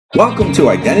Welcome to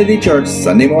Identity Church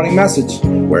Sunday Morning Message,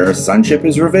 where sonship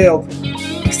is revealed.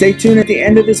 Stay tuned at the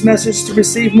end of this message to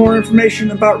receive more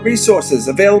information about resources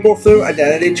available through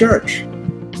Identity Church.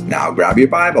 Now grab your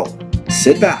Bible,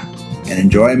 sit back, and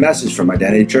enjoy a message from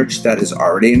Identity Church that is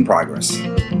already in progress.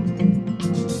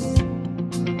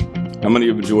 How many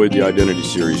have enjoyed the Identity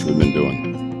series we've been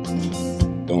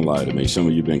doing? Don't lie to me. Some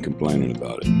of you have been complaining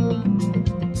about it.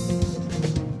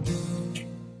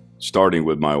 Starting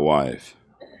with my wife.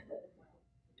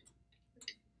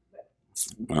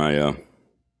 I'm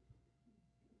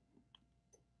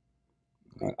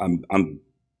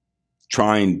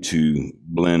trying to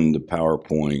blend the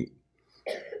PowerPoint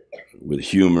with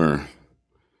humor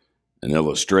and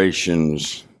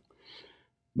illustrations,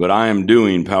 but I am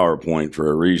doing PowerPoint for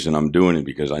a reason. I'm doing it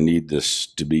because I need this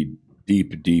to be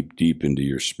deep, deep, deep into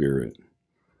your spirit.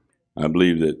 I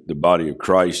believe that the body of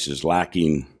Christ is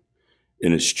lacking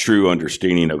in its true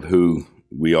understanding of who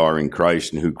we are in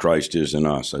Christ and who Christ is in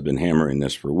us. I've been hammering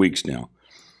this for weeks now.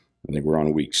 I think we're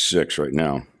on week 6 right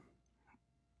now.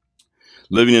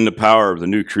 Living in the power of the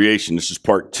new creation. This is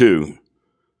part 2.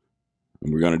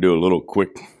 And we're going to do a little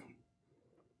quick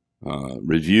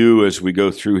review as we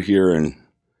go through here, and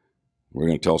we're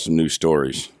going to tell some new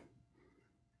stories.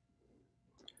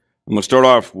 I'm going to start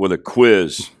off with a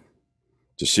quiz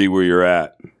to see where you're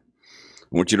at. I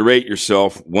want you to rate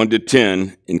yourself 1 to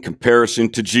 10 in comparison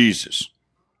to Jesus.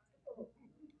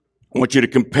 I want you to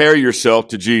compare yourself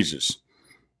to Jesus.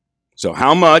 So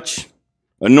how much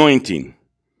anointing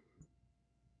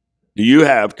do you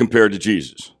have compared to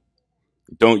Jesus?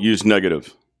 Don't use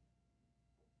negative.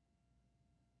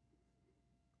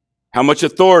 How much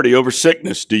authority over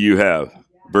sickness do you have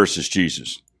versus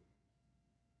Jesus?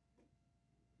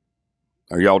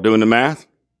 Are y'all doing the math?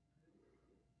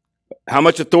 How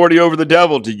much authority over the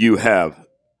devil do you have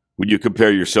when you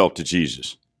compare yourself to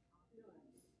Jesus?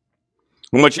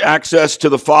 How much access to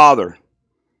the Father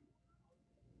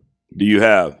do you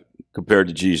have compared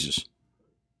to Jesus?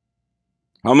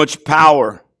 How much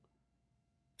power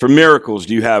for miracles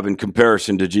do you have in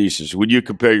comparison to Jesus? Would you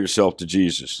compare yourself to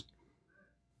Jesus?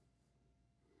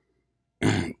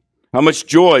 How much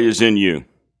joy is in you?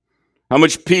 How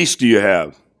much peace do you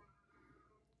have?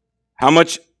 How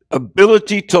much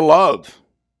ability to love?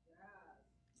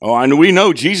 Oh, I know we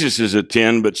know Jesus is a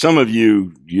 10, but some of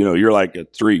you, you're like a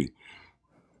 3.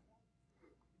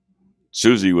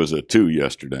 Susie was a 2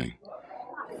 yesterday.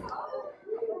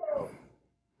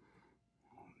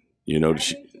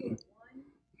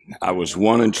 I was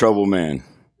 1 in trouble, man.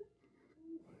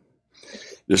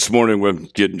 This morning we're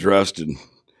getting dressed and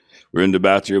we're in the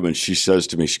bathroom and she says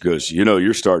to me, she goes,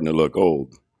 you're starting to look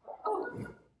old.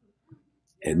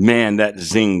 And man, that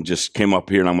zing just came up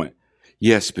here and I went,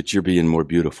 yes, but you're being more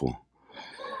beautiful.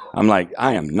 I'm like,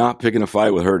 I am not picking a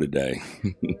fight with her today.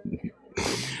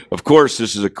 Of course,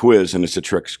 this is a quiz and it's a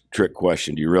trick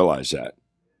question. Do you realize that?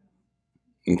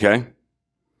 Okay?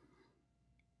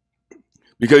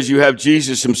 Because you have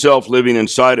Jesus himself living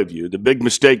inside of you. The big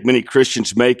mistake many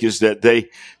Christians make is that they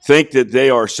think that they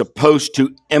are supposed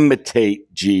to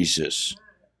imitate Jesus.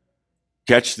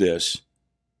 Catch this.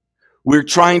 We're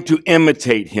trying to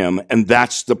imitate him, and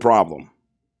that's the problem.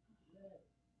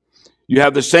 You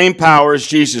have the same power as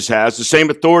Jesus has, the same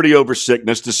authority over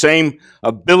sickness, the same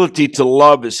ability to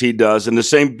love as he does, and the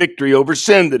same victory over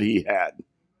sin that he had.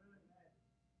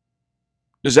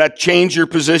 Does that change your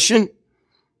position?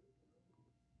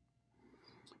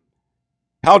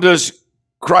 How does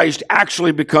Christ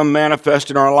actually become manifest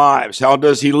in our lives? How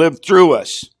does he live through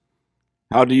us?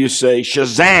 How do you say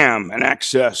Shazam and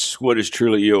access what is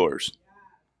truly yours?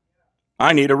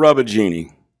 I need a rubber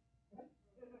genie.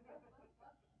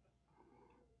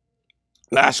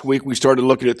 Last week we started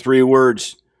looking at 3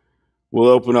 words. We'll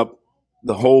open up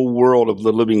the whole world of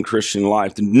the living Christian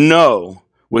life. The know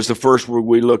was the first word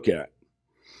we look at.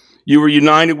 You were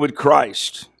united with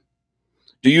Christ.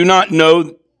 Do you not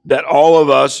know that all of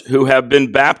us who have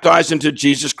been baptized into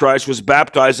Jesus Christ was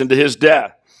baptized into his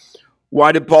death?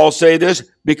 Why did Paul say this?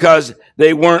 Because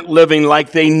they weren't living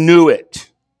like they knew it.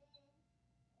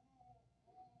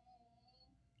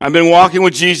 I've been walking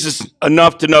with Jesus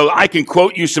enough to know I can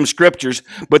quote you some scriptures,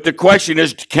 but the question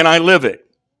is, can I live it?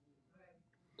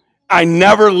 I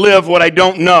never live what I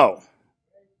don't know.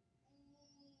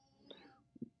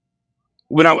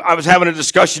 When I was having a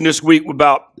discussion this week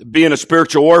about being a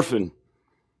spiritual orphan,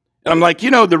 and I'm like,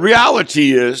 the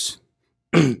reality is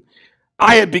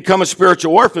I had become a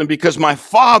spiritual orphan because my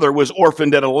father was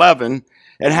orphaned at 11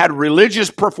 and had religious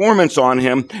performance on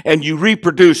him, and you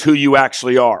reproduce who you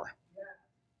actually are.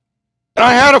 And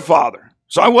I had a father,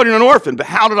 so I wasn't an orphan, but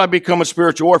how did I become a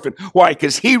spiritual orphan? Why?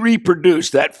 Because he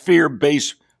reproduced that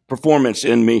fear-based performance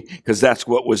in me because that's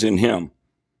what was in him.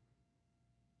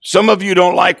 Some of you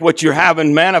don't like what you're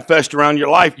having manifest around your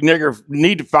life. You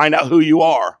need to find out who you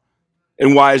are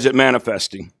and why is it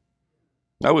manifesting.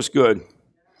 That was good.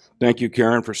 Thank you,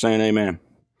 Karen, for saying amen.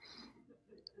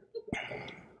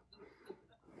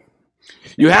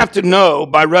 You have to know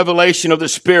by revelation of the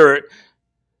Spirit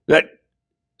that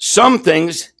some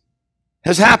things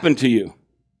has happened to you.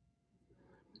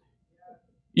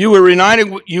 You were united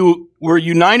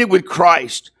with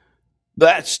Christ.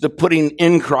 That's the putting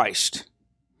in Christ.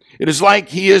 It is like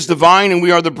he is the vine and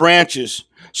we are the branches.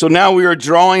 So now we are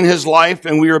drawing his life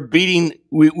and we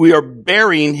are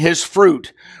bearing his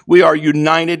fruit. We are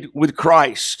united with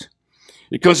Christ.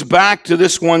 It comes back to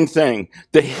this one thing.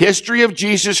 The history of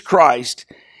Jesus Christ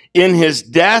in his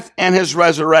death and his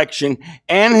resurrection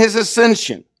and his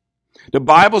ascension. The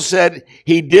Bible said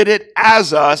he did it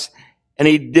as us and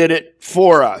he did it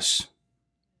for us.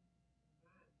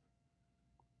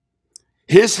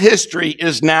 His history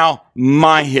is now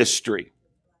my history.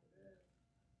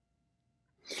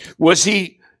 Was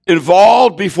he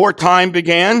involved before time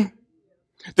began?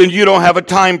 Then you don't have a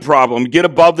time problem. Get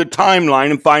above the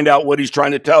timeline and find out what he's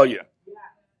trying to tell you.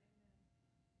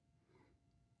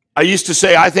 I used to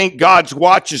say, I think God's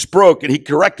watch is broke, and he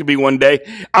corrected me one day.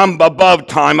 I'm above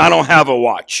time. I don't have a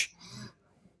watch.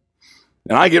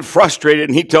 And I get frustrated,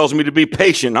 and he tells me to be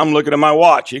patient. I'm looking at my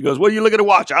watch. He goes, well, you look at a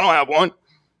watch. I don't have one.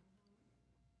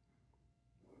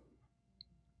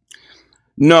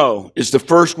 No is the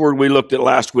first word we looked at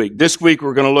last week. This week,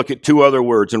 we're going to look at two other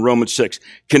words in Romans 6.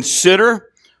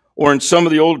 Consider, or in some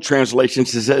of the old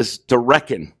translations, it says to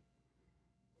reckon.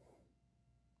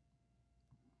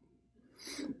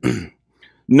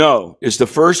 No is the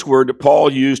first word that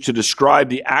Paul used to describe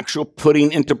the actual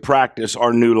putting into practice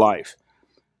our new life.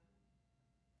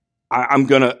 I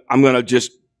did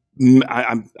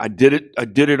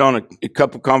it on a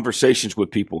couple conversations with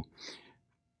people.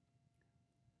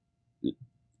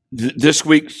 This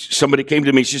week, somebody came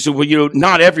to me. She said, well,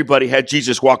 not everybody had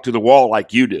Jesus walk to the wall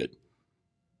like you did.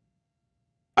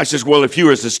 I says, well, if you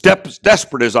were as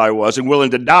desperate as I was and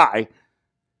willing to die,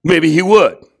 maybe he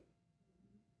would.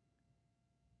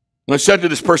 And I said to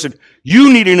this person,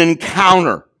 you need an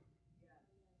encounter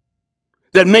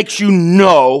that makes you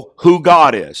know who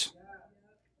God is.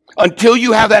 Until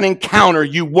you have that encounter,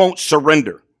 you won't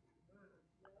surrender.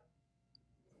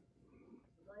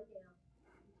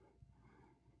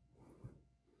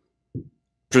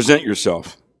 Present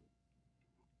yourself.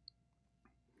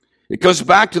 It goes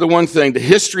back to the one thing, the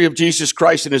history of Jesus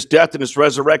Christ and his death and his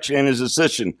resurrection and his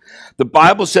ascension. The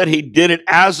Bible said he did it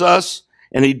as us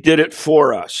and he did it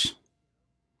for us.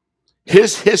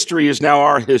 His history is now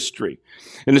our history.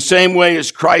 In the same way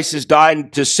as Christ has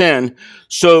died to sin,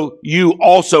 so you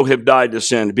also have died to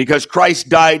sin, because Christ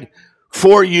died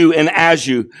for you and as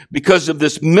you, because of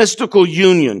this mystical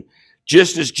union.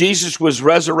 Just as Jesus was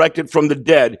resurrected from the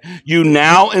dead, you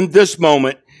now in this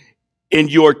moment, in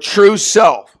your true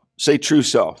self, say true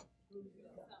self,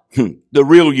 the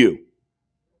real you,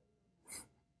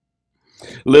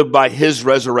 live by his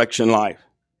resurrection life.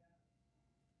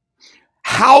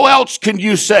 How else can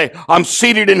you say, I'm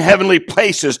seated in heavenly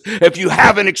places, if you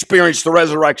haven't experienced the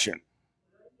resurrection?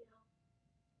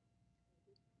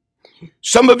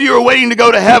 Some of you are waiting to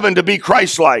go to heaven to be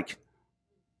Christ-like.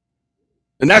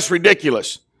 And that's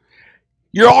ridiculous.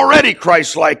 You're already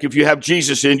Christ-like if you have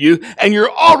Jesus in you, and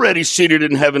you're already seated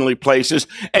in heavenly places,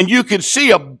 and you can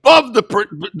see above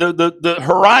the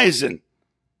horizon.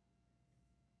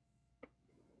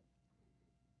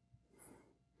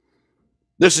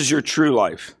 This is your true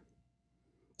life.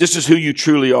 This is who you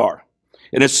truly are.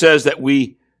 And it says that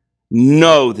we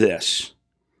know this.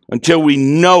 Until we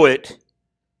know it,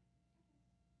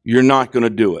 you're not going to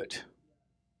do it.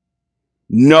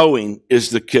 Knowing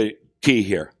is the key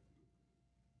here.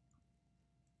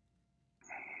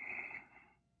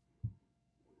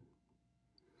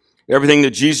 Everything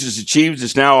that Jesus achieved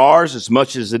is now ours as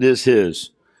much as it is his.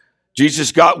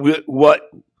 Jesus got what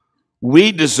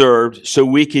we deserved so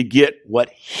we could get what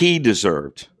he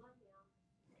deserved.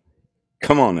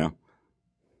 Come on now.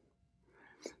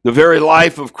 The very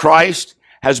life of Christ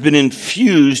has been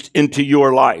infused into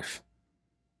your life.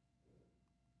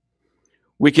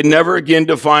 We can never again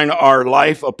define our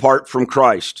life apart from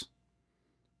Christ.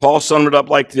 Paul summed it up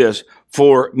like this: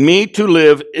 for me to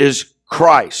live is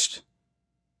Christ.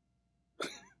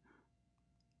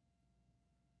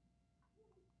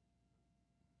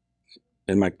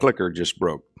 And my clicker just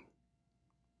broke.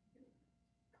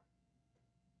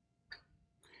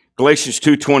 Galatians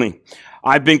 2:20.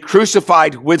 I've been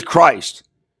crucified with Christ.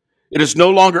 It is no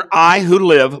longer I who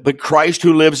live, but Christ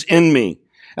who lives in me.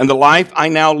 And the life I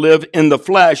now live in the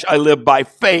flesh, I live by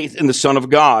faith in the Son of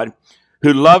God,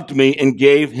 who loved me and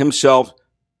gave himself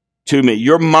to me.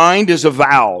 Your mind is a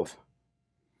valve.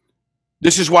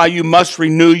 This is why you must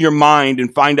renew your mind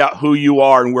and find out who you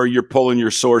are and where you're pulling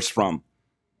your source from.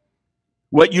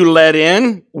 What you let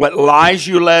in, what lies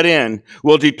you let in,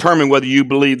 will determine whether you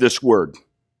believe this word.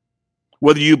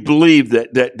 Whether you believe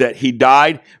that he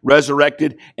died,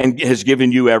 resurrected, and has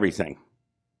given you everything.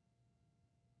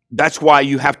 That's why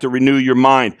you have to renew your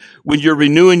mind. When you're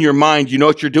renewing your mind, you know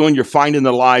what you're doing? You're finding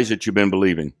the lies that you've been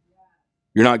believing.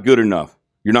 You're not good enough.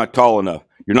 You're not tall enough.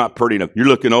 You're not pretty enough. You're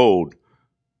looking old.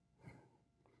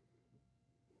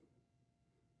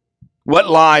 What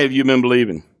lie have you been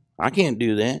believing? I can't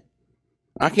do that.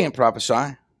 I can't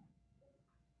prophesy.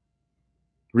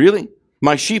 Really?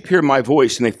 My sheep hear my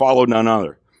voice and they follow none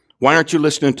other. Why aren't you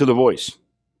listening to the voice?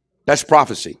 That's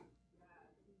prophecy.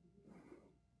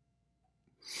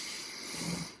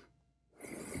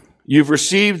 You've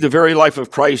received the very life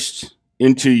of Christ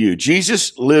into you.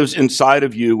 Jesus lives inside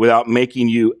of you without making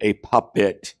you a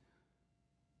puppet.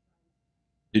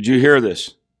 Did you hear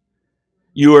this?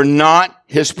 You are not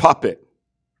his puppet.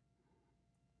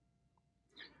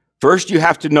 First, you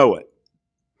have to know it.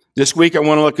 This week, I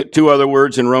want to look at two other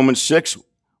words in Romans 6.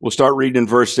 We'll start reading in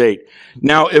verse 8.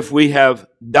 Now, if we have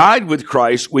died with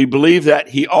Christ, we believe that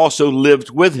he also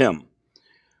lived with him.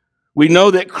 We know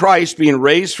that Christ, being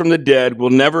raised from the dead, will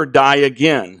never die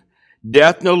again.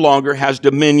 Death no longer has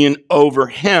dominion over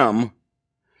him.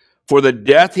 For the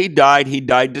death he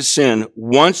died to sin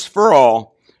once for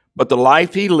all, but the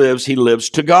life he lives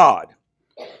to God.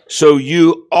 So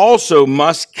you also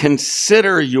must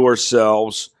consider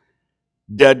yourselves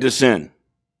dead to sin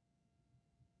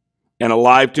and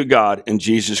alive to God in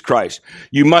Jesus Christ.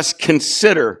 You must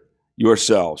consider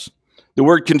yourselves. The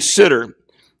word consider,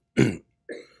 in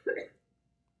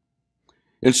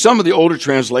some of the older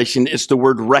translation, it's the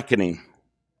word reckoning.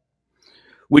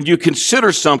 When you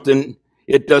consider something,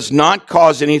 it does not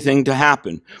cause anything to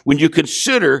happen. When you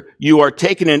consider, you are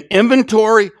taking an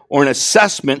inventory or an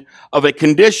assessment of a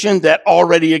condition that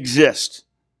already exists.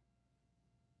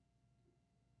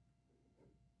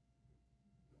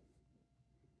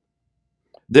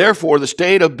 Therefore, the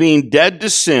state of being dead to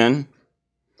sin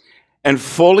and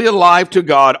fully alive to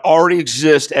God already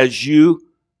exists as you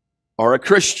are a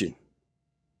Christian.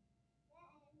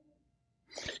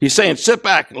 He's saying, sit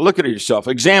back and look at yourself,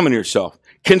 examine yourself,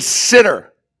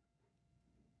 consider.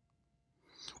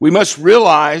 We must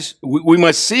realize, we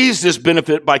must seize this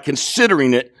benefit by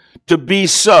considering it to be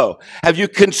so. Have you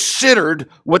considered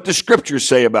what the scriptures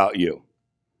say about you?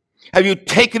 Have you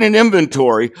taken an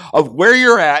inventory of where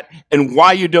you're at and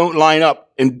why you don't line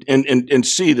up and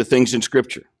see the things in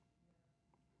Scripture?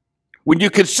 When you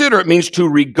consider, it means to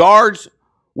regard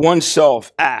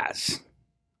oneself as.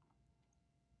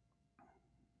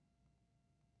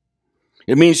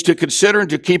 It means to consider and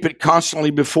to keep it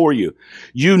constantly before you.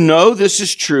 You know this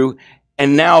is true,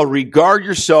 and now regard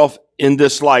yourself in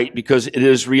this light because it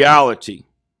is reality.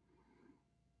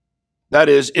 That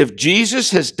is, if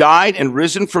Jesus has died and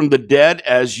risen from the dead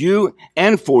as you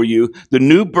and for you, the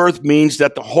new birth means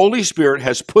that the Holy Spirit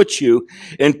has put you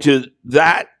into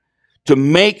that to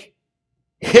make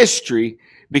history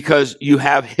because you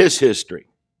have his history.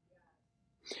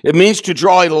 It means to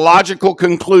draw a logical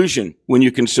conclusion when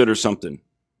you consider something.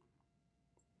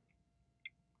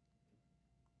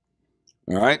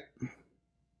 All right?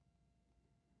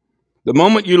 The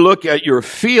moment you look at your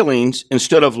feelings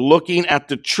instead of looking at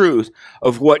the truth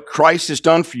of what Christ has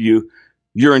done for you,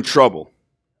 you're in trouble.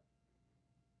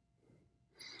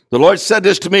 The Lord said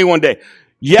this to me one day.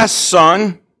 Yes,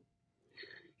 son,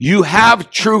 you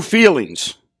have true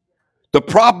feelings. The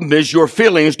problem is your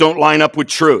feelings don't line up with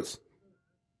truth.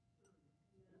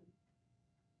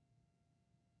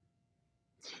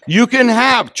 You can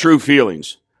have true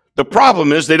feelings. The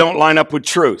problem is they don't line up with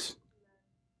truth.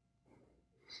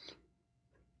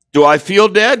 Do I feel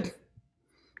dead?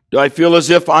 Do I feel as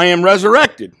if I am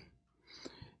resurrected?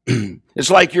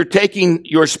 It's like you're taking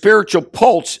your spiritual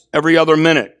pulse every other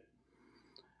minute.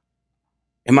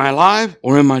 Am I alive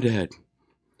or am I dead?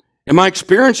 Am I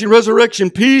experiencing resurrection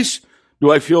peace?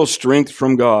 Do I feel strength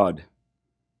from God?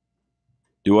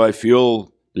 Do I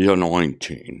feel the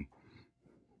anointing?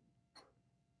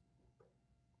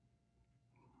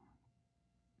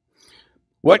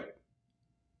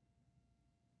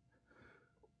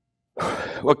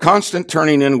 What constant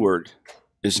turning inward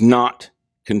is not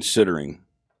considering.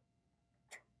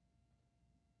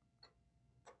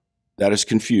 That is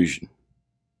confusion.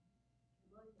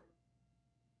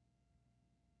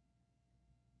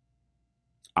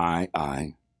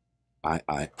 I.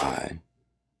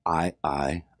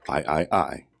 I.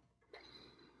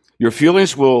 Your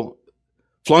feelings will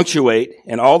fluctuate,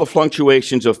 and all the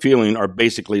fluctuations of feeling are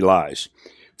basically lies.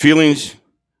 Feelings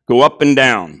go up and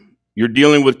down. You're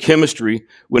dealing with chemistry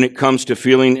when it comes to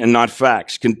feeling and not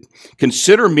facts.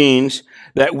 Consider means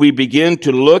that we begin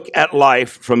to look at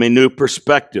life from a new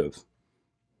perspective.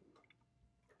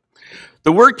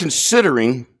 The word consider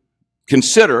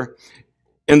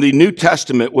in the New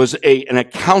Testament was an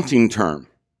accounting term.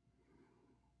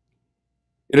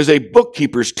 It is a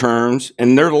bookkeeper's terms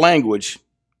in their language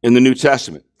in the New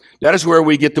Testament. That is where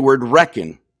we get the word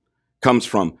reckon comes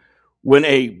from. When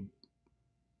a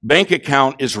bank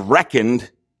account is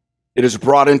reckoned, it is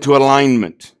brought into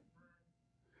alignment.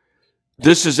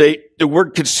 The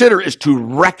word consider is to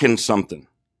reckon something.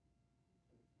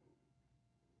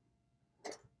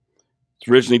 It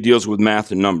originally deals with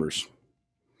math and numbers.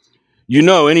 You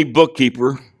know, any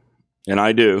bookkeeper, and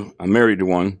I do, I'm married to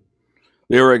one,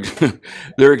 they're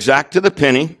exact to the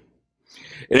penny.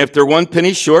 And if they're 1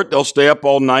 penny short, they'll stay up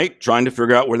all night trying to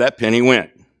figure out where that penny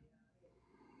went.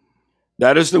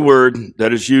 That is the word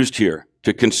that is used here,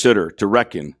 to consider, to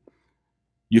reckon.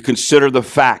 You consider the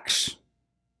facts.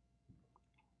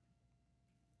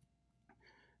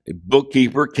 A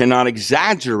bookkeeper cannot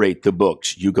exaggerate the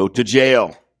books. You go to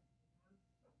jail.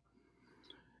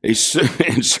 And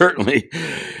certainly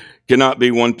cannot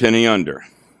be 1 penny under.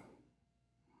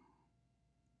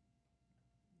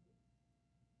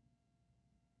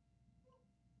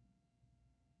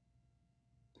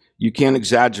 You can't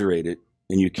exaggerate it,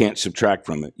 and you can't subtract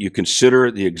from it. You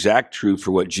consider the exact truth for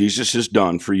what Jesus has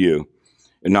done for you,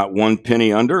 and not 1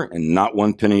 penny under and not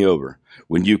 1 penny over.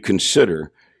 When you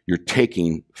consider, you're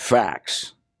taking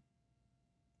facts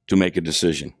to make a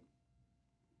decision.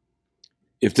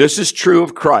 If this is true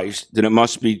of Christ, then it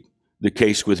must be the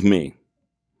case with me.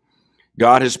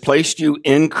 God has placed you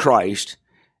in Christ,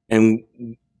 and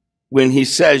when he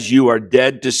says you are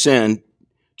dead to sin,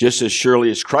 just as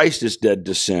surely as Christ is dead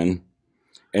to sin,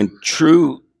 and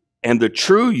the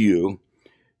true you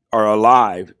are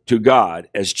alive to God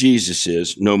as Jesus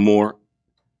is, no more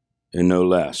and no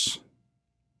less.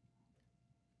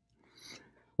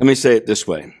 Let me say it this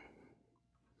way.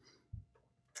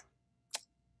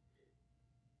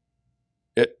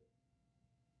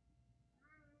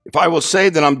 If I will say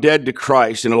that I'm dead to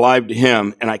Christ and alive to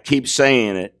him, and I keep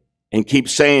saying it, and keep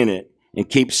saying it, and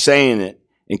keep saying it,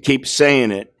 and keep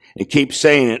saying it, and keep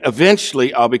saying it,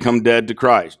 eventually I'll become dead to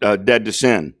Christ, dead to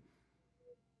sin.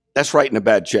 That's writing a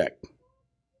bad check.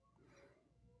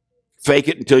 Fake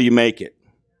it until you make it.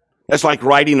 That's like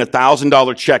writing a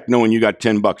 $1,000 check knowing you got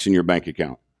 $10 in your bank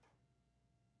account.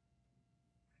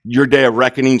 Your day of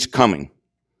reckoning's coming.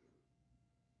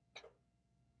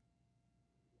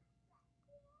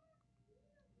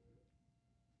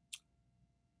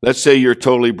 Let's say you're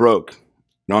totally broke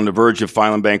and on the verge of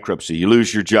filing bankruptcy. You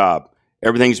lose your job.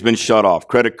 Everything's been shut off.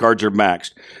 Credit cards are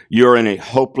maxed. You're in a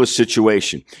hopeless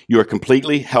situation. You are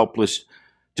completely helpless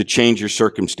to change your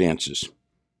circumstances.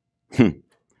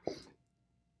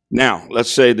 Now,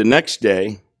 let's say the next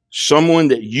day, someone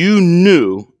that you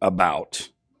knew about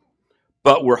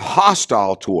but were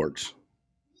hostile towards.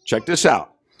 Check this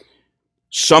out.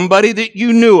 Somebody that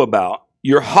you knew about,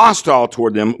 you're hostile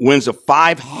toward them, wins a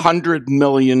 $500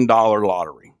 million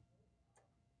lottery.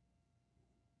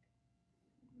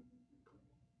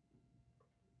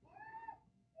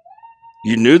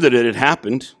 You knew that it had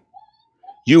happened.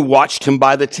 You watched him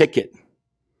buy the ticket.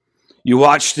 You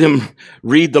watched him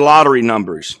read the lottery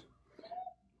numbers.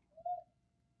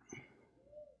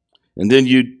 And then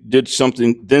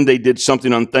they did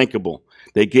something unthinkable.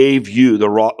 They gave you the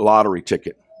lottery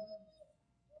ticket.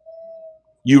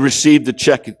 You received the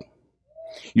check.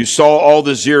 You saw all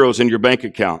the zeros in your bank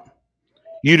account.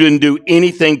 You didn't do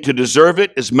anything to deserve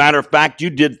it. As a matter of fact, you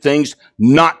did things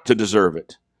not to deserve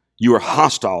it. You were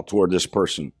hostile toward this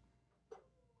person.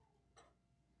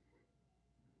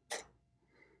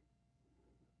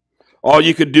 All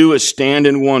you could do is stand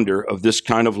in wonder of this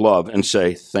kind of love and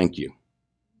say, thank you.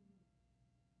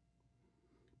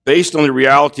 Based on the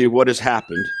reality of what has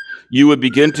happened, you would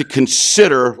begin to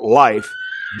consider life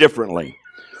differently.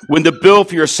 When the bill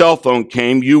for your cell phone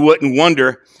came, you wouldn't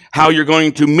wonder how you're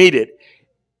going to meet it.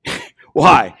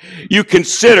 Why? You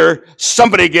consider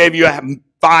somebody gave you a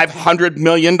 $500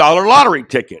 million lottery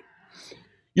ticket.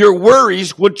 Your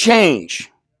worries would change.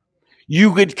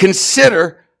 You would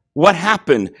consider what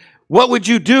happened. What would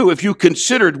you do if you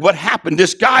considered what happened?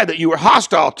 This guy that you were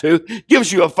hostile to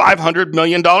gives you a $500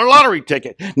 million lottery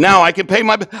ticket. Now I can pay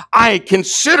I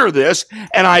consider this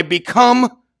and I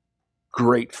become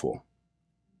grateful.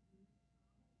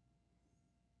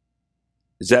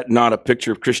 Is that not a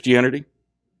picture of Christianity?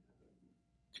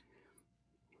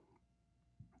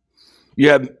 You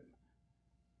have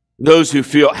those who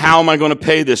feel, how am I going to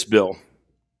pay this bill?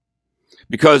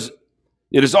 Because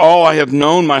it is all I have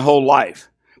known my whole life.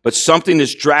 But something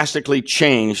has drastically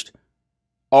changed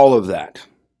all of that.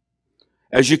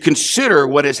 As you consider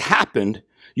what has happened,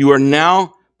 you are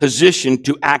now positioned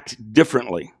to act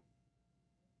differently.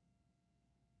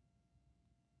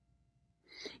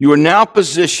 You are now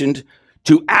positioned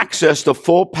to access the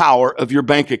full power of your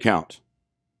bank account.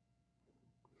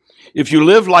 If you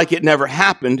live like it never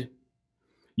happened,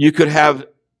 you could have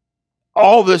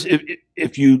all this.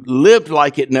 If you lived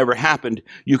like it never happened,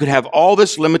 you could have all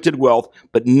this limited wealth,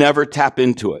 but never tap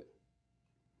into it.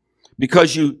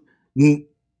 Because you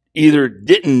either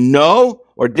didn't know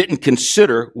or didn't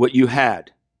consider what you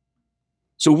had.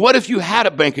 So what if you had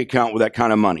a bank account with that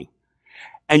kind of money?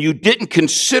 And you didn't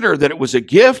consider that it was a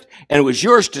gift and it was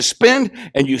yours to spend,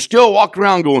 and you still walked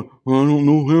around going, I don't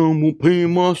know how I'm going to pay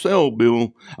my cell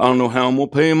bill. I don't know how I'm going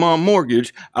to pay my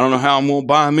mortgage. I don't know how I'm going to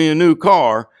buy me a new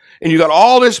car. And you got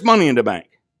all this money in the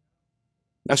bank.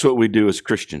 That's what we do as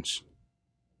Christians.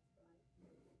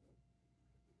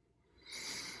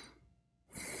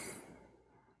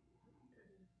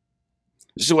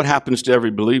 This is what happens to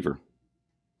every believer.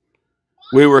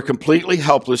 We were completely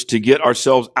helpless to get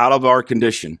ourselves out of our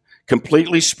condition,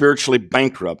 completely spiritually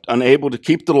bankrupt, unable to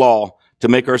keep the law to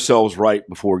make ourselves right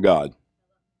before God.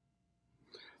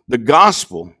 The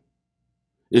gospel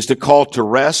is the call to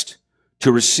rest,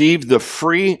 to receive the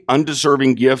free,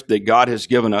 undeserving gift that God has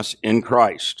given us in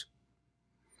Christ.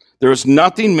 There is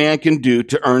nothing man can do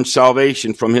to earn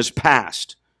salvation from his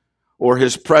past or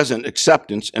his present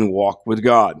acceptance and walk with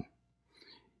God.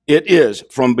 It is,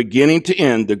 from beginning to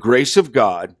end, the grace of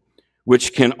God,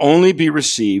 which can only be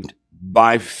received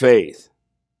by faith.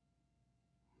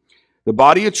 The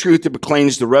body of truth that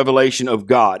proclaims the revelation of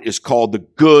God is called the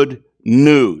good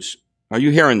news. Are you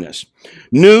hearing this?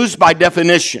 News, by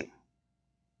definition,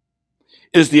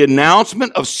 is the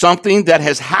announcement of something that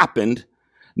has happened,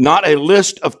 not a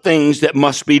list of things that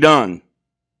must be done.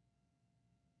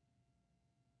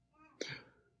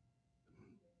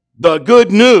 The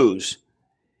good news,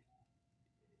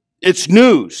 it's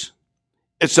news.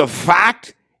 It's a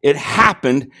fact. It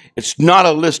happened. It's not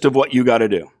a list of what you got to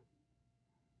do.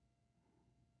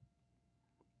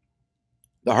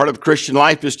 The heart of Christian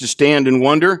life is to stand in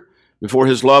wonder before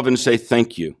his love and say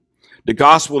thank you. The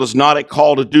gospel is not a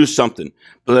call to do something,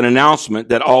 but an announcement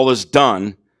that all is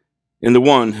done in the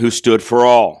one who stood for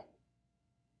all.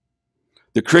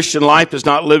 The Christian life is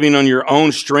not living on your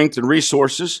own strength and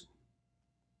resources,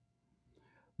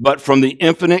 but from the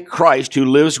infinite Christ who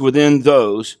lives within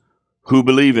those who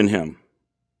believe in him.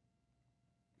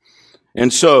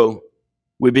 And so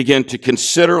we begin to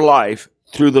consider life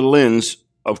through the lens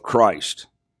of Christ,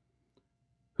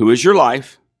 who is your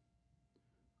life.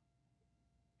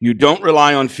 You don't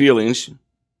rely on feelings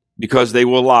because they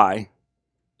will lie.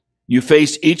 You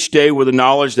face each day with the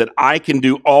knowledge that I can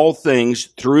do all things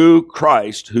through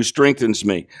Christ who strengthens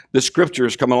me. The scripture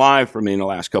has come alive for me in the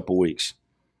last couple weeks.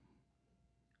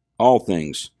 All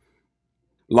things.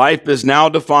 Life is now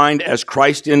defined as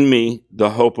Christ in me, the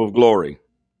hope of glory.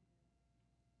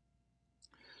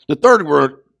 The third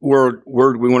word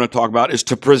we want to talk about is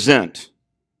to present.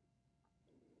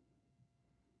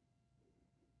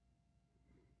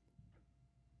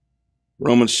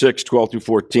 Romans 6, 12 through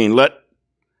 14. Let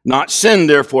not sin,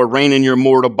 therefore, reign in your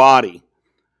mortal body,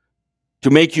 to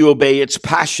make you obey its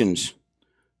passions.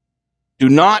 Do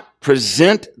not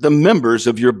present the members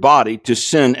of your body to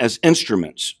sin as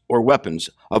instruments or weapons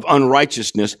of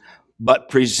unrighteousness, but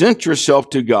present yourself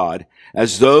to God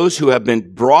as those who have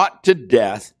been brought to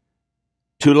death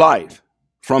to life,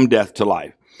 from death to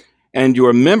life, and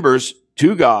your members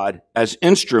to God as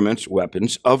instruments,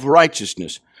 weapons of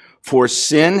righteousness. For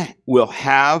sin will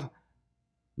have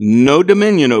no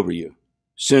dominion over you,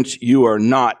 since you are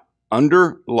not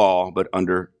under law, but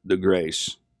under the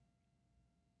grace.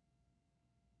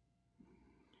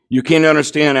 You can't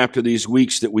understand after these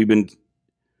weeks that we've been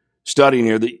studying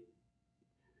here that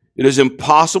it is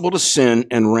impossible to sin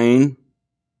and reign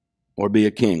or be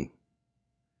a king.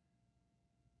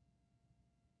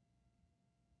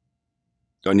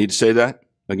 Do I need to say that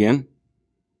again?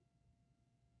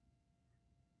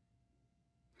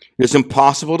 It's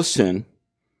impossible to sin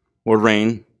or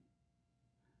reign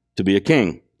to be a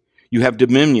king. You have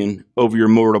dominion over your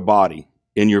mortal body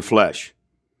in your flesh.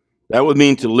 That would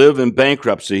mean to live in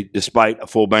bankruptcy despite a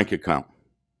full bank account.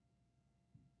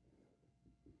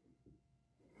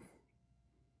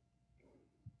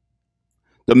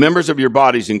 The members of your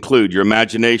bodies include your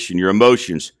imagination, your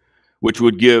emotions, which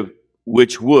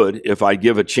would, if I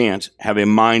give a chance, have a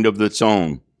mind of its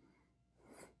own.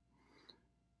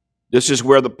 This is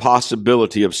where the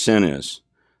possibility of sin is.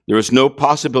 There is no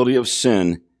possibility of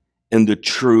sin in the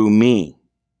true me.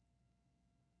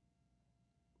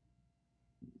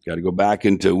 Got to go back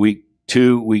into week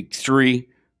 2, week 3.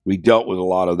 We dealt with a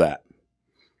lot of that.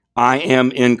 I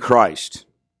am in Christ.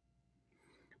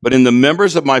 But in the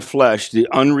members of my flesh, the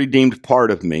unredeemed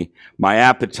part of me, my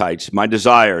appetites, my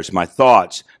desires, my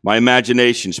thoughts, my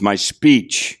imaginations, my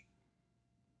speech,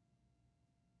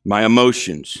 my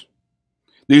emotions,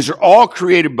 these are all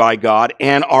created by God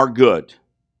and are good.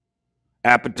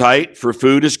 Appetite for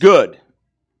food is good.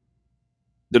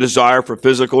 The desire for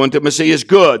physical intimacy is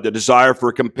good. The desire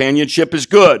for companionship is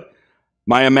good.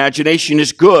 My imagination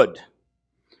is good.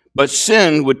 But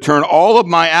sin would turn all of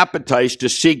my appetites to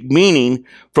seek meaning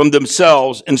from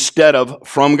themselves instead of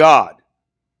from God.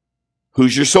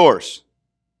 Who's your source?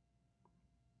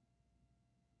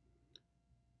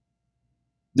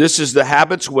 This is the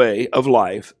habit's way of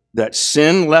life that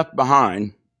sin left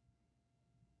behind,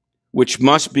 which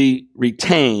must be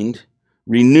retained,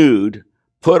 renewed,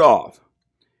 put off.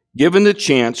 Given the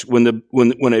chance, when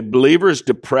a believer is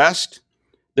depressed,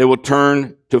 they will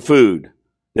turn to food.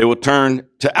 They will turn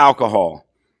to alcohol,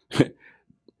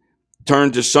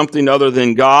 turn to something other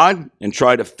than God, and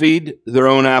try to feed their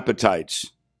own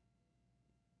appetites.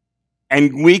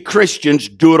 And we Christians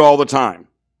do it all the time.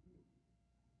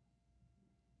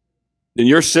 Then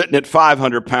you're sitting at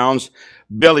 500 pounds,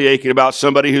 belly aching about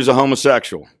somebody who's a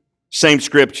homosexual. Same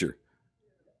scripture.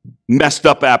 Messed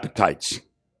up appetites.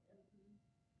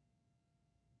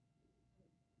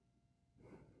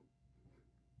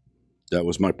 That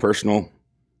was my personal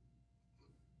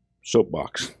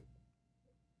soapbox.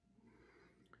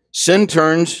 Sin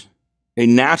turns a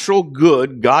natural,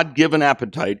 good, God-given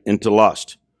appetite into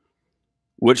lust,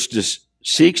 which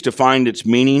seeks to find its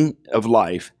meaning of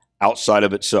life outside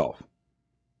of itself.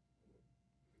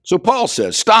 So Paul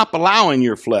says, stop allowing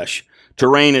your flesh to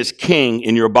reign as king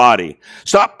in your body.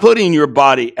 Stop putting your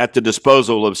body at the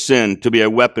disposal of sin to be a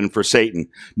weapon for Satan.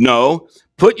 No,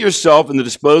 put yourself in the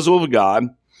disposal of God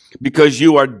because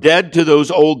you are dead to those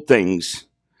old things.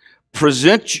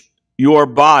 Present your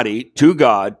body to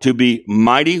God to be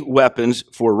mighty weapons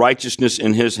for righteousness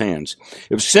in his hands.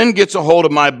 If sin gets a hold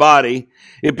of my body,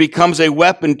 it becomes a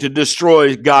weapon to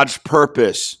destroy God's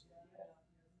purpose.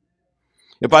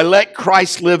 If I let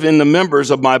Christ live in the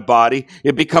members of my body,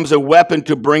 it becomes a weapon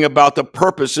to bring about the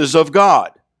purposes of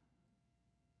God.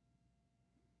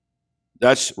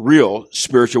 That's real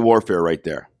spiritual warfare right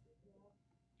there.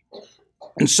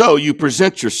 And so you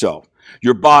present yourself,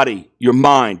 your body, your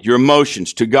mind, your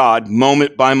emotions to God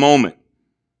moment by moment.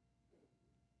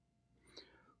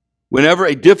 Whenever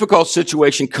a difficult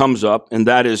situation comes up, and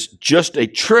that is just a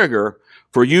trigger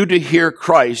for you to hear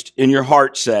Christ in your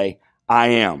heart say, I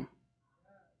am.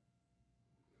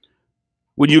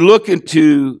 When you look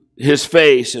into his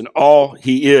face and all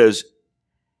he is,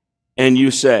 and you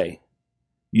say,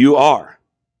 you are.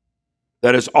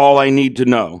 That is all I need to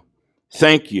know.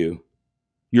 Thank you.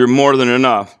 You're more than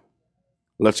enough.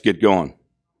 Let's get going.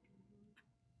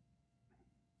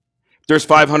 If there's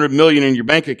 $500 million in your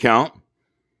bank account,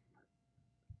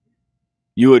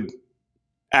 you would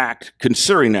act,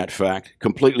 considering that fact,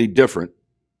 completely different,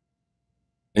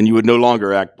 and you would no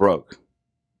longer act broke.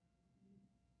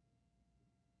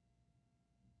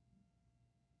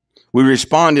 We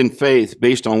respond in faith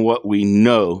based on what we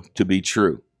know to be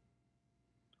true.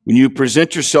 When you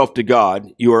present yourself to God,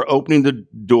 you are opening the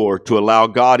door to allow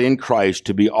God in Christ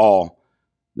to be all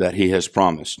that he has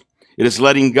promised. It is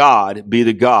letting God be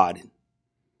the God.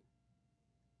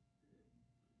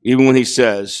 Even when he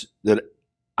says that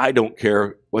I don't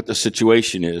care what the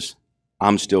situation is,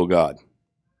 I'm still God.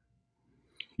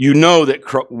 You know that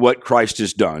what Christ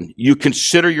has done. You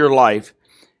consider your life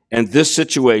and this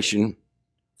situation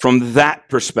from that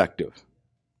perspective.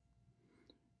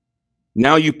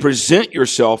 Now you present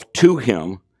yourself to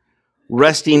him,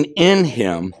 resting in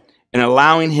him, and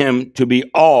allowing him to be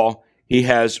all he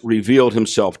has revealed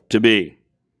himself to be.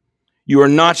 You are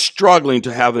not struggling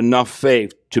to have enough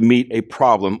faith to meet a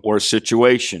problem or a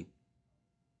situation.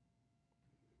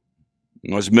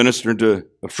 I was ministering to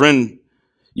a friend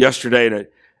yesterday,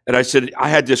 and I said, I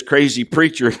had this crazy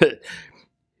preacher that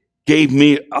gave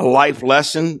me a life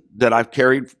lesson that I've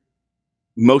carried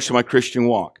most of my Christian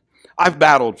walk. I've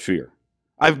battled fear.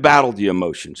 I've battled the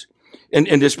emotions. And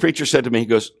this preacher said to me, he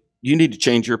goes, you need to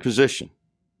change your position.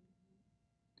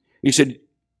 He said,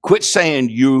 quit saying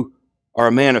you are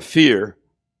a man of fear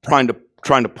trying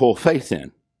to pull faith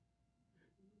in.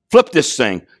 Flip this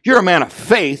thing. You're a man of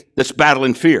faith that's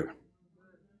battling fear.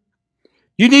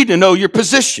 You need to know your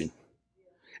position.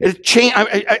 It changed.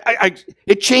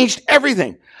 It changed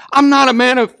everything. I'm not a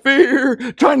man of fear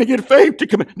trying to get faith to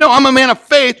come in. No, I'm a man of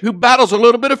faith who battles a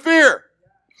little bit of fear.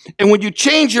 And when you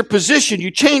change your position,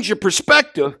 you change your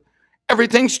perspective,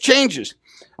 everything changes.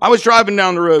 I was driving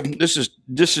down the road. This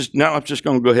is now I'm just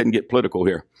going to go ahead and get political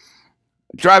here.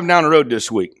 Driving down the road this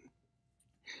week.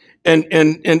 And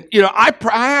you know, I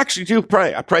actually do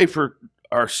pray. I pray for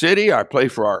our city. I pray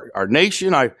for our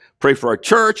nation. I pray for our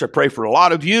church. I pray for a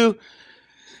lot of you.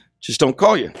 Just don't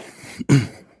call you.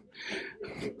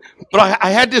 But I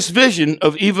had this vision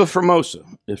of Eva Formosa.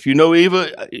 If you know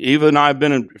Eva and I have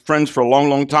been friends for a long,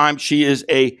 long time. She is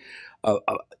a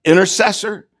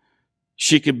intercessor.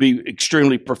 She could be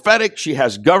extremely prophetic. She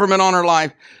has government on her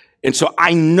life. And so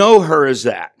I know her as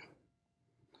that.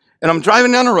 And I'm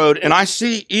driving down the road, and I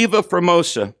see Eva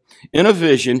Formosa in a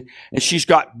vision, and she's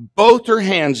got both her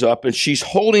hands up, and she's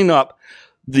holding up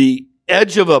the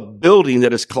edge of a building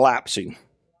that is collapsing.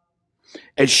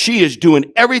 And she is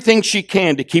doing everything she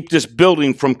can to keep this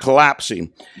building from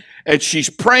collapsing. And she's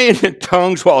praying in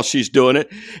tongues while she's doing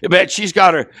it. But she's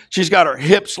got her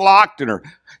hips locked, and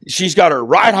she's got her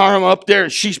right arm up there,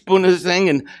 and she's doing this thing.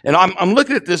 And I'm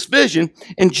looking at this vision,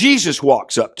 and Jesus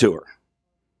walks up to her.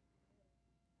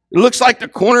 It looks like the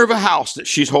corner of a house that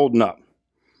she's holding up.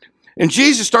 And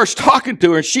Jesus starts talking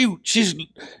to her, and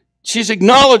she's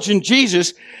acknowledging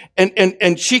Jesus,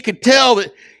 and she could tell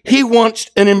that he wants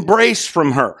an embrace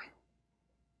from her.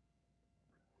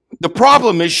 The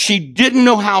problem is she didn't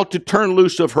know how to turn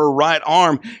loose of her right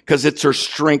arm because it's her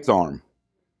strength arm.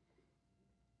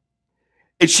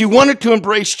 And she wanted to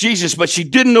embrace Jesus, but she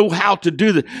didn't know how to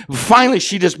do that. Finally,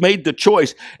 she just made the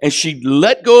choice, and she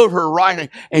let go of her right hand,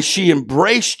 and she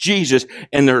embraced Jesus,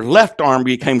 and her left arm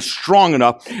became strong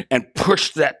enough and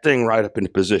pushed that thing right up into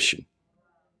position.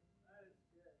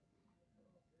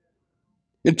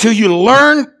 Until you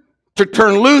learn to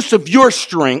turn loose of your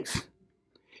strength,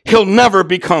 he'll never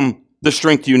become the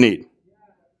strength you need.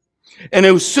 And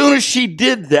as soon as she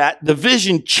did that, the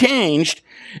vision changed,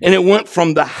 and it went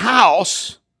from the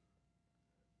house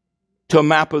to a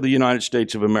map of the United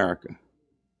States of America.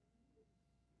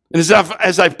 And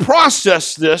as I've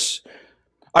processed this,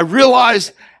 I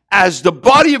realize as the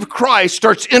body of Christ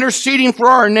starts interceding for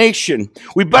our nation,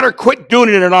 we better quit doing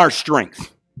it in our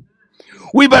strength.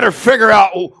 We better figure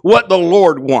out what the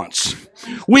Lord wants.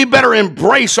 We better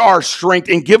embrace our strength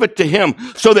and give it to him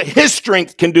so that his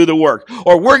strength can do the work,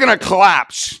 or we're going to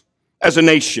collapse as a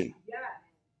nation.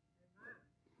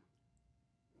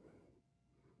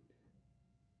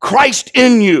 Christ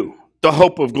in you, the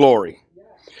hope of glory.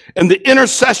 And the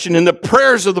intercession and the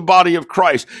prayers of the body of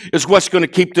Christ is what's going to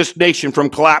keep this nation from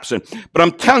collapsing. But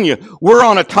I'm telling you, we're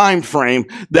on a time frame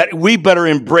that we better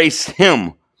embrace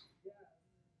him.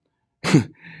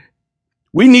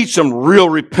 We need some real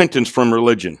repentance from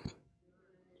religion.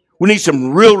 We need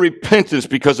some real repentance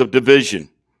because of division.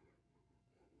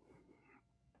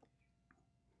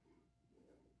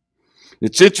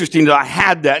 It's interesting that I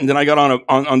had that, and then I got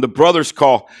on the brothers'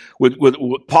 call with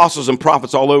apostles and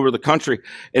prophets all over the country,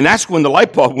 and that's when the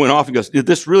light bulb went off and goes,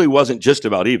 this really wasn't just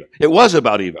about Eva. It was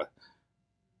about Eva.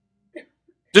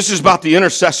 This is about the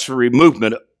intercessory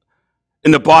movement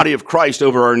in the body of Christ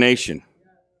over our nation.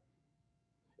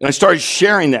 And I started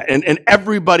sharing that, and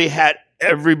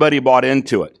everybody bought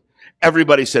into it.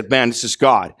 Everybody said, man, this is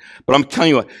God. But I'm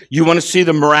telling you what, you want to see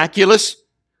the miraculous?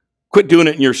 Quit doing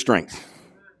it in your strength.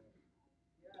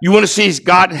 You want to see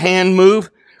God's hand move?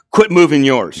 Quit moving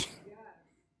yours.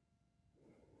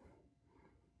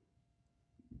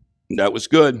 That was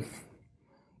good.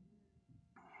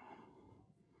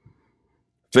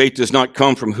 Faith does not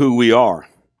come from who we are,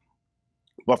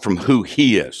 but from who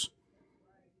he is.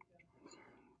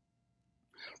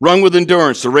 Run with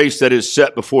endurance the race that is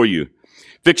set before you,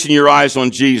 fixing your eyes on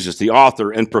Jesus, the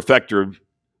author and perfecter of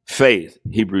faith,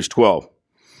 Hebrews 12.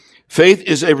 Faith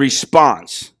is a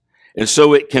response, and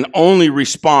so it can only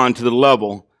respond to the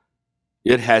level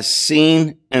it has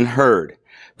seen and heard.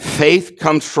 Faith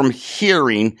comes from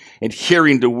hearing, and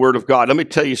hearing the word of God. Let me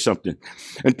tell you something.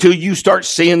 Until you start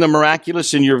seeing the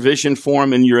miraculous in your vision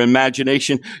form and your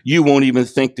imagination, you won't even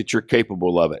think that you're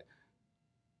capable of it.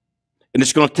 And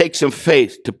it's going to take some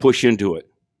faith to push into it.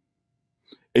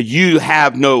 You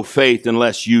have no faith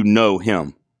unless you know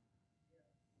him.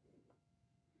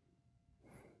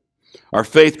 Our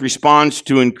faith responds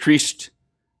to increased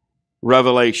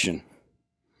revelation.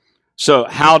 So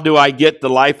how do I get the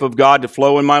life of God to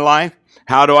flow in my life?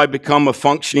 How do I become a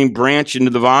functioning branch into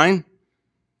the vine?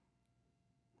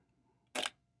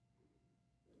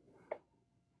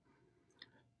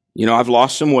 You know, I've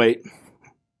lost some weight.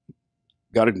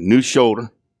 Got a new shoulder.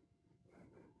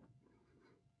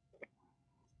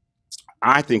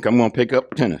 I think I'm going to pick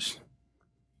up tennis.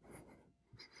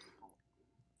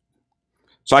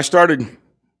 So I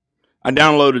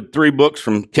downloaded 3 books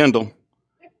from Kindle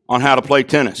on how to play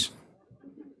tennis.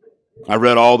 I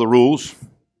read all the rules.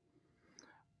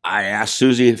 I asked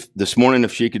Susie this morning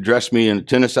if she could dress me in a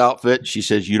tennis outfit. She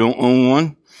says, you don't own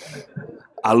one.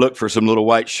 I looked for some little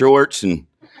white shorts and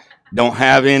don't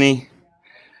have any.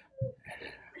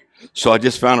 So I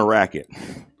just found a racket.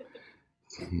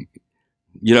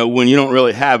 You know, when you don't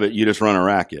really have it, you just run a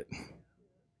racket.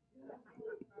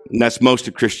 And that's most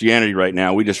of Christianity right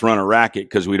now. We just run a racket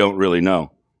because we don't really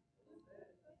know.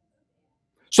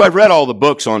 So I've read all the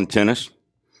books on tennis.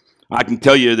 I can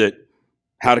tell you that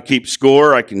how to keep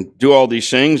score. I can do all these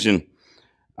things. And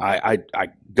I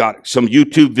got some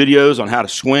YouTube videos on how to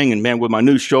swing. And man, with my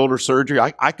new shoulder surgery,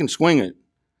 I can swing it.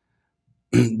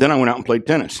 Then I went out and played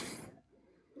tennis.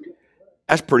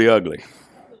 That's pretty ugly.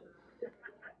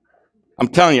 I'm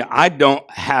telling you, I don't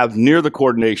have near the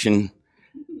coordination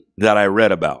that I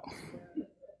read about.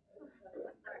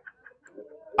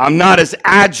 I'm not as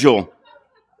agile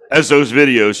as those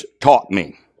videos taught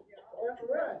me.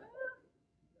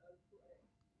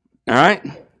 All right?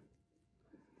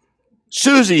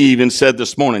 Susie even said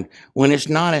this morning, when it's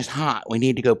not as hot, we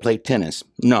need to go play tennis.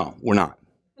 No, we're not.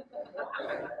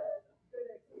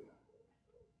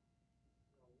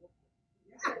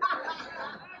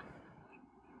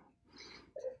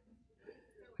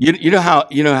 You know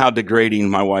how degrading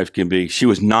my wife can be. She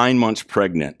was 9 months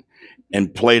pregnant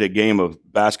and played a game of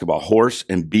basketball, horse,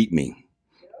 and beat me.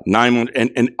 9 months,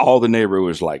 and all the neighborhood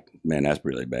was like, man, that's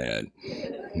really bad.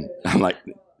 I'm like,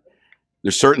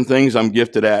 there's certain things I'm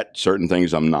gifted at, certain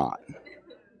things I'm not.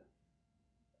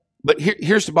 But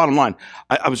here's the bottom line.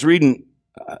 I was reading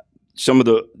some of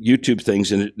the YouTube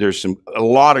things, and there's a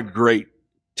lot of great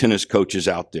tennis coaches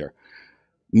out there.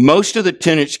 Most of the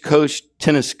tennis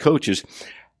coaches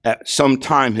at some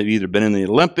time have either been in the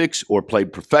Olympics or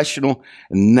played professional,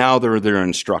 and now they're their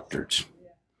instructors.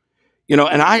 You know,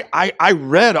 and I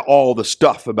read all the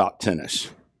stuff about tennis.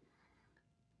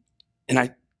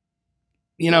 And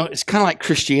it's kind of like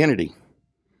Christianity.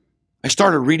 I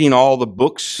started reading all the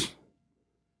books.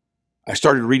 I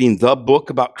started reading the book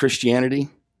about Christianity.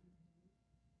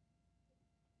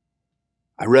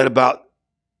 I read about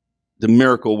the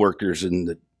miracle workers in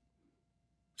the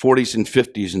 40s and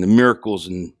 50s and the miracles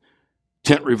and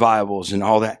tent revivals and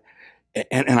all that.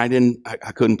 And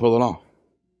I couldn't pull it off.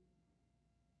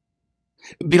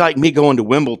 It'd be like me going to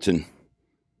Wimbledon.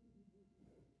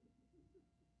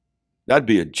 That'd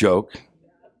be a joke.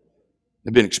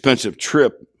 It'd be an expensive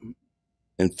trip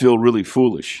and feel really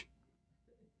foolish.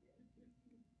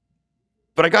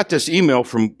 But I got this email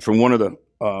from one of the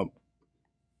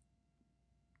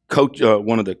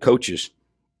coaches,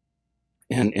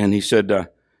 and he said, for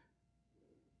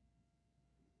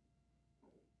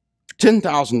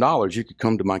 $10,000 you could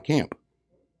come to my camp.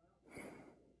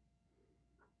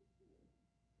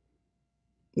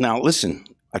 Now listen,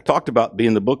 I talked about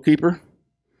being the bookkeeper.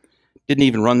 Didn't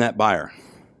even run that by her.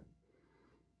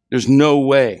 There's no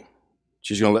way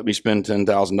she's going to let me spend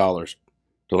 $10,000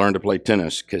 to learn to play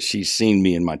tennis because she's seen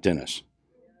me in my tennis.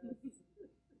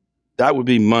 That would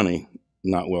be money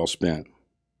not well spent.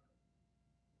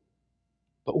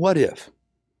 But what if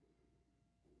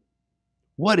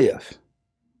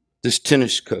this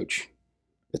tennis coach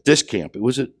at this camp, it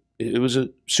was a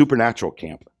supernatural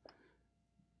camp,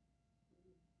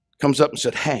 comes up and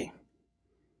said, hey,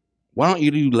 why don't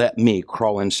you let me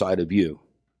crawl inside of you,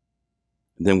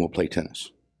 and then we'll play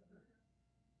tennis.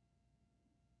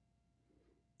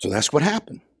 So that's what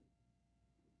happened.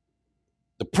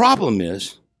 The problem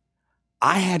is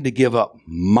I had to give up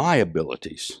my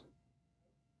abilities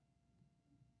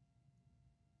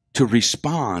to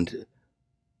respond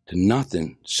to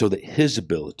nothing so that his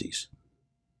abilities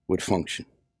would function.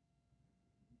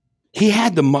 He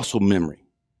had the muscle memory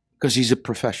because he's a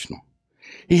professional.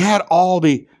 He had all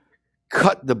the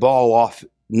cut the ball off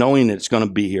knowing it's going to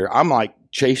be here. I'm like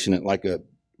chasing it like a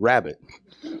rabbit.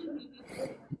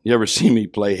 You ever see me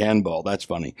play handball? That's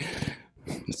funny.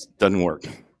 It doesn't work.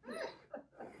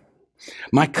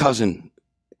 My cousin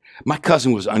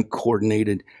was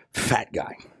uncoordinated, fat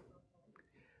guy.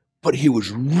 But he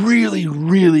was really,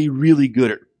 really, really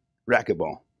good at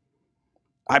racquetball.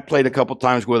 I played a couple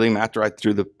times with him after I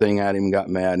threw the thing at him and got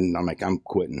mad, and I'm like, I'm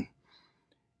quitting.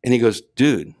 And he goes,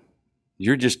 dude,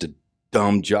 you're just a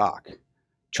dumb jock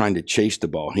trying to chase the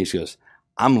ball. And he goes,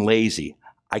 I'm lazy.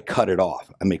 I cut it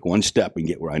off. I make one step and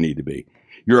get where I need to be.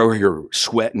 You're over here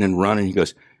sweating and running. He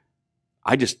goes,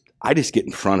 I just get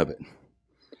in front of it.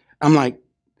 I'm like,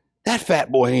 that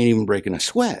fat boy ain't even breaking a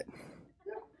sweat.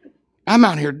 I'm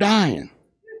out here dying.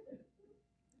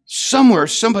 somewhere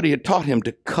somebody had taught him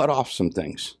to cut off some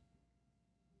things.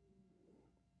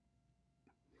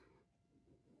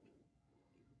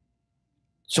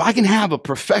 So I can have a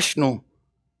professional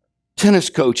tennis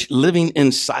coach living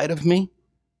inside of me,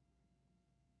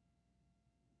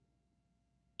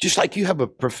 just like you have a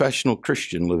professional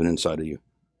Christian living inside of you.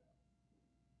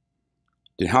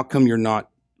 Then how come you're not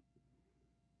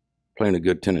playing a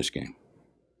good tennis game?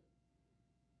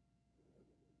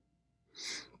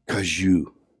 Because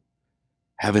you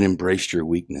haven't embraced your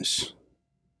weakness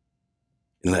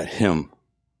and let him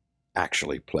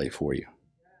actually play for you.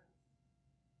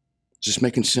 Is this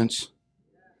making sense?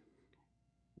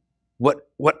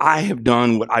 What I have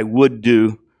done, what I would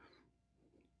do,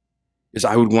 is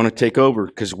I would want to take over,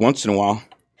 because once in a while,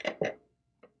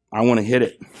 I want to hit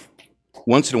it.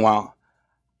 Once in a while,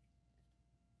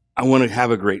 I want to have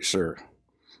a great serve.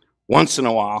 Once in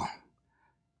a while,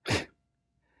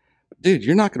 dude,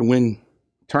 you're not going to win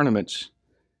tournaments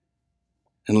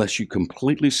unless you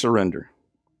completely surrender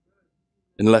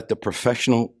and let the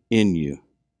professional in you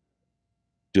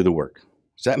do the work.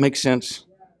 Does that make sense?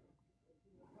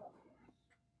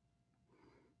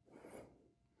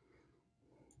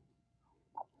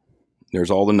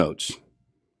 There's all the notes.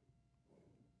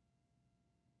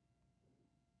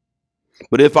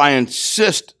 But if I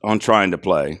insist on trying to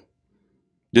play,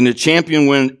 then the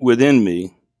champion within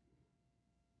me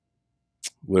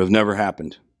would have never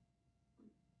happened.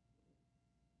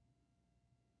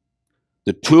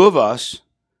 The two of us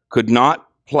could not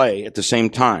play at the same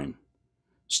time.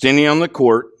 Standing on the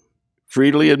court,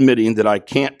 freely admitting that I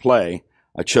can't play,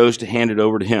 I chose to hand it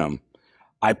over to him.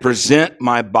 I present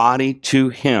my body to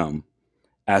him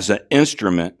as an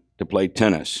instrument to play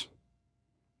tennis.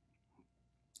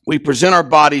 We present our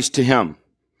bodies to him.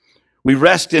 We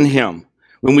rest in him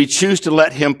when we choose to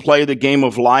let him play the game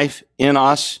of life in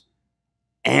us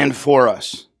and for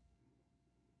us.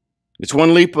 It's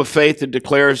one leap of faith that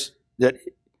declares that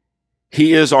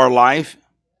he is our life,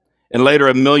 and later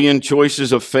a million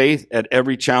choices of faith at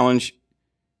every challenge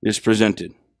is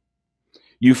presented.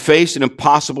 You face an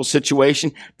impossible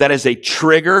situation, that is a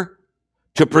trigger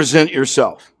to present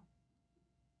yourself.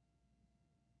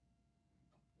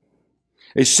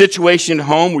 A situation at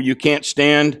home where you can't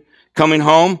stand coming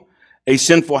home, a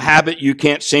sinful habit you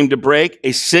can't seem to break,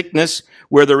 a sickness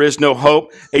where there is no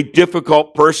hope, a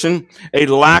difficult person, a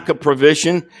lack of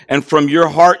provision, and from your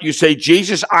heart you say,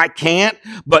 Jesus, I can't,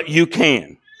 but you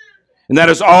can. And that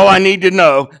is all I need to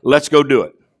know. Let's go do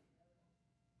it.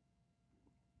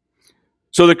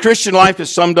 So the Christian life is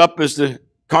summed up as the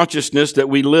consciousness that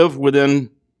we live within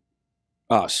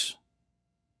us.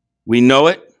 We know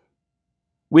it,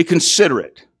 we consider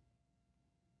it,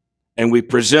 and we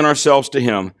present ourselves to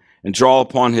him and draw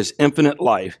upon his infinite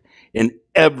life in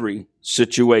every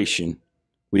situation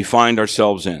we find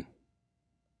ourselves in.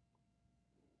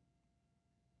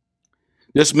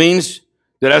 This means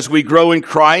that as we grow in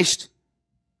Christ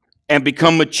and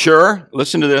become mature,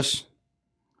 listen to this,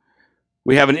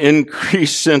 we have an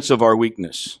increased sense of our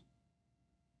weakness.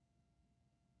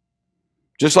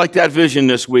 Just like that vision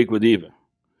this week with Eva.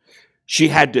 She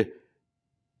had to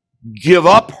give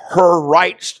up her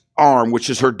right arm, which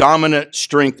is her dominant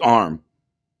strength arm,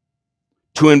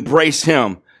 to embrace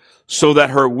him so that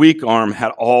her weak arm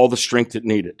had all the strength it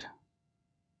needed.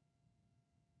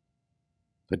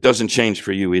 It doesn't change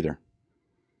for you either.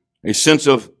 A sense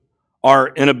of our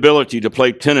inability to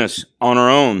play tennis on our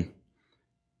own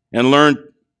and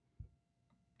learn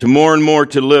to more and more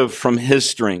to live from his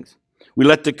strength. We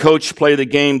let the coach play the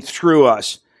game through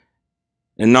us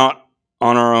and not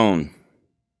on our own.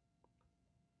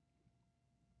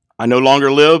 I no longer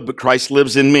live, but Christ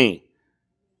lives in me.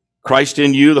 Christ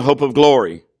in you, the hope of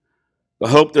glory. The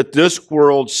hope that this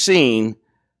world seeing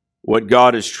what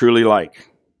God is truly like.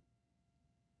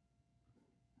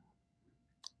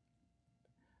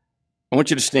 I want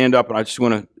you to stand up, and I just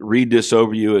want to read this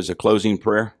over you as a closing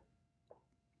prayer.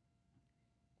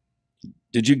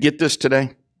 Did you get this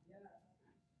today?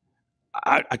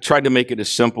 I tried to make it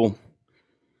as simple.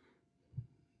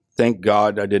 Thank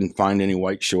God I didn't find any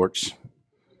white shorts.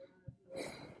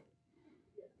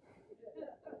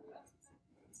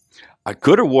 I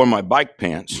could have worn my bike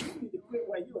pants.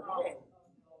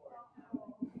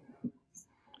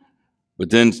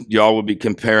 But then y'all would be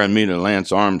comparing me to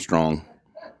Lance Armstrong.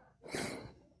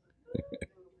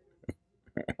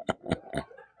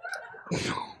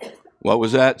 What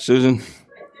was that, Susan? Good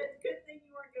thing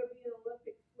you weren't going to be an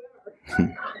Olympic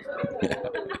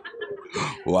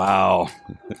swimmer. Wow.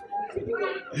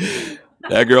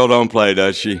 That girl don't play,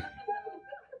 does she?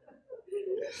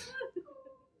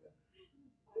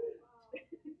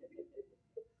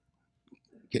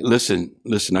 Okay, listen,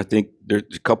 I think there's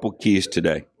a couple keys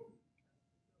today.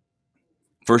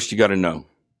 First, you got to know.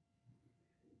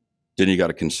 Then you got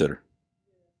to consider.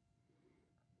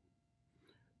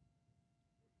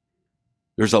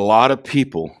 There's a lot of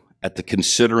people at the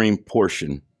considering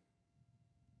portion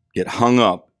get hung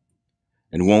up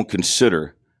and won't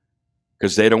consider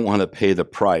because they don't want to pay the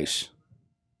price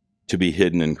to be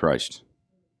hidden in Christ.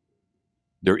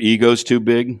 Their ego's too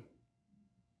big.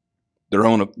 Their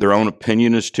own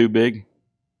opinion is too big.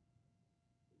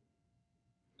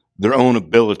 Their own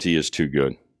ability is too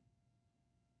good.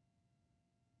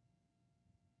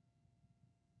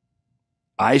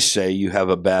 I say you have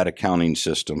a bad accounting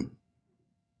system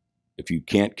if you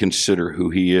can't consider who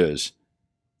he is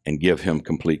and give him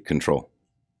complete control.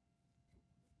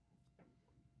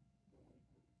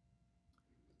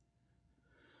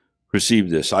 Receive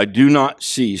this. I do not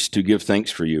cease to give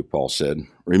thanks for you, Paul said,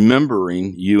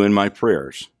 remembering you in my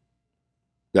prayers,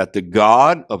 that the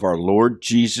God of our Lord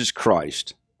Jesus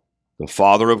Christ, the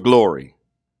Father of glory,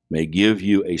 may give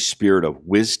you a spirit of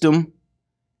wisdom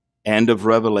and of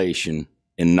revelation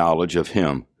in knowledge of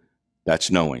him.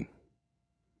 That's knowing.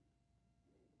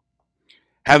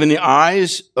 Having the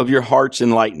eyes of your hearts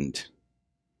enlightened,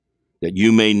 that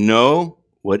you may know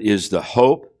what is the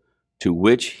hope to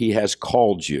which he has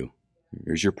called you.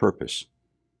 Here's your purpose.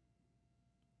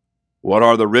 What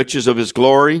are the riches of his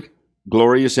glory?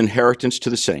 Glorious inheritance to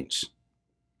the saints.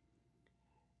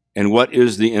 And what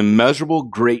is the immeasurable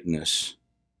greatness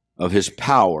of his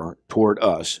power toward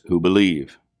us who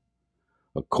believe,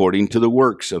 according to the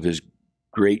works of his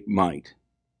great might,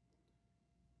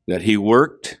 that he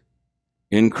worked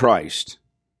in Christ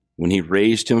when he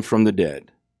raised him from the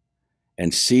dead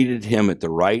and seated him at the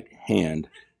right hand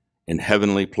in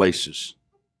heavenly places,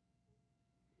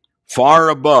 far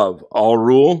above all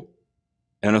rule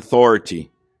and authority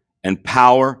and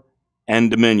power and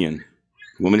dominion.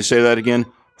 You want me to say that again?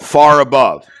 Far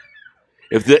above.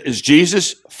 Is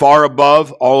Jesus far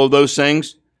above all of those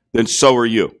things? Then so are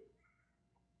you.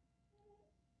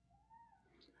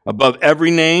 Above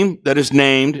every name that is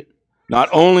named, not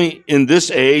only in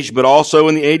this age, but also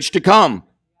in the age to come.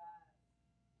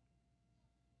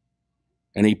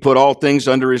 And he put all things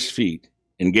under his feet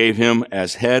and gave him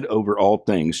as head over all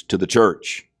things to the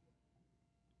church,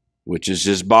 which is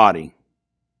his body,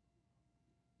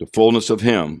 the fullness of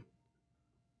him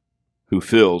who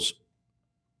fills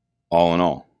all in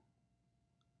all.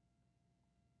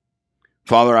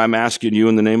 Father, I'm asking you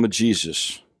in the name of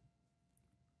Jesus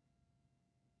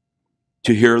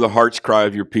to hear the heart's cry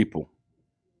of your people,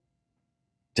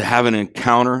 to have an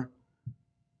encounter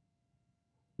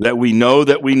that we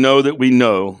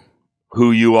know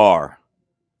who you are,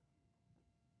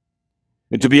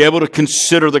 and to be able to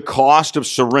consider the cost of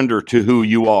surrender to who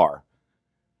you are,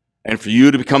 and for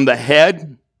you to become the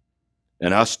head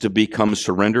and us to become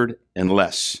surrendered and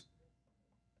less.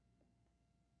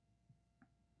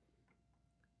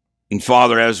 And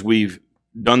Father, as we've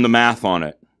done the math on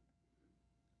it,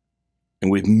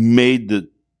 and we've made the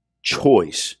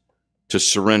choice to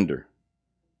surrender,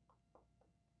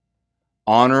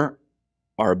 honor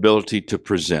our ability to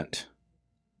present,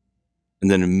 and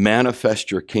then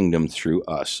manifest your kingdom through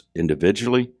us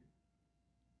individually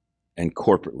and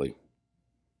corporately.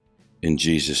 In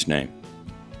Jesus' name,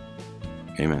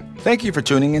 amen. Thank you for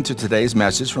tuning into today's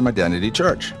message from Identity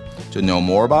Church. To know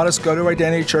more about us, go to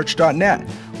identitychurch.net,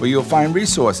 where you'll find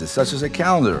resources such as a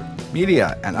calendar,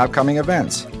 media, and upcoming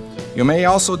events. You may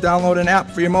also download an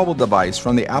app for your mobile device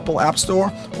from the Apple App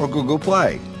Store or Google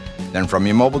Play. Then from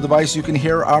your mobile device, you can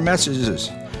hear our messages,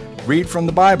 read from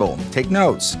the Bible, take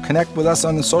notes, connect with us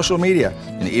on the social media,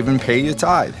 and even pay your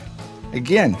tithe.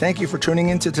 Again, thank you for tuning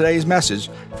into today's message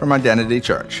from Identity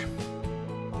Church.